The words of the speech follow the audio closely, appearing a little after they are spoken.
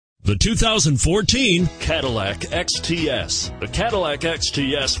The 2014 Cadillac XTS. The Cadillac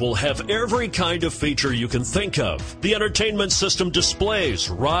XTS will have every kind of feature you can think of. The entertainment system displays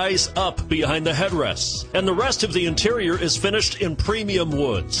rise up behind the headrests, and the rest of the interior is finished in premium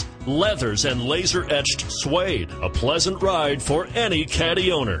woods, leathers, and laser-etched suede. A pleasant ride for any Caddy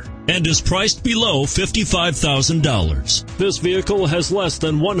owner, and is priced below $55,000. This vehicle has less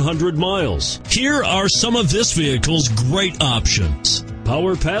than 100 miles. Here are some of this vehicle's great options: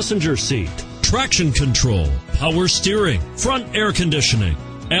 power passenger seat, traction control, power steering, front air conditioning,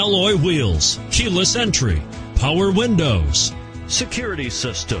 alloy wheels, keyless entry, power windows, security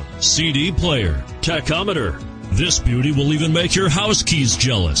system, CD player, tachometer. This beauty will even make your house keys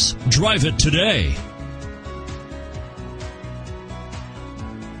jealous. Drive it today.